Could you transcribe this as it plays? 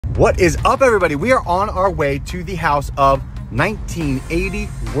What is up, everybody? We are on our way to the house of 1980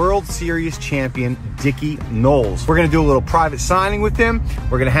 World Series champion Dickie Noles. We're going to do a little private signing with him.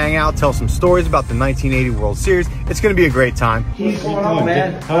 We're going to hang out, tell some stories about the 1980 World Series. It's going to be a great time. What's going on,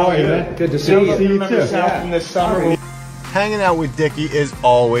 man? How are you, man? Good to see you. See you too. This summer. Hanging out with Dickie is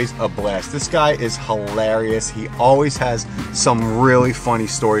always a blast. This guy is hilarious. He always has some really funny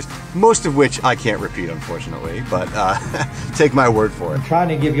stories, most of which I can't repeat, unfortunately, but take my word for it. I'm trying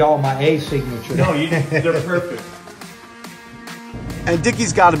to give y'all my A signature. No, they're perfect. And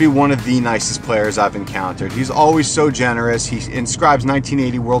Dickie's got to be one of the nicest players I've encountered. He's always so generous. He inscribes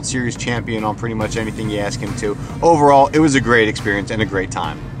 1980 World Series champion on pretty much anything you ask him to. Overall, it was a great experience and a great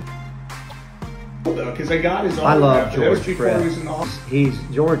time. Because I got his I love George. George.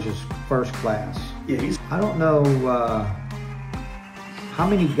 George is first class. Yeah, I don't know how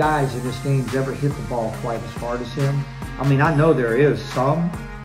many guys in this game's ever hit the ball quite as hard as him. I mean, I know there is some,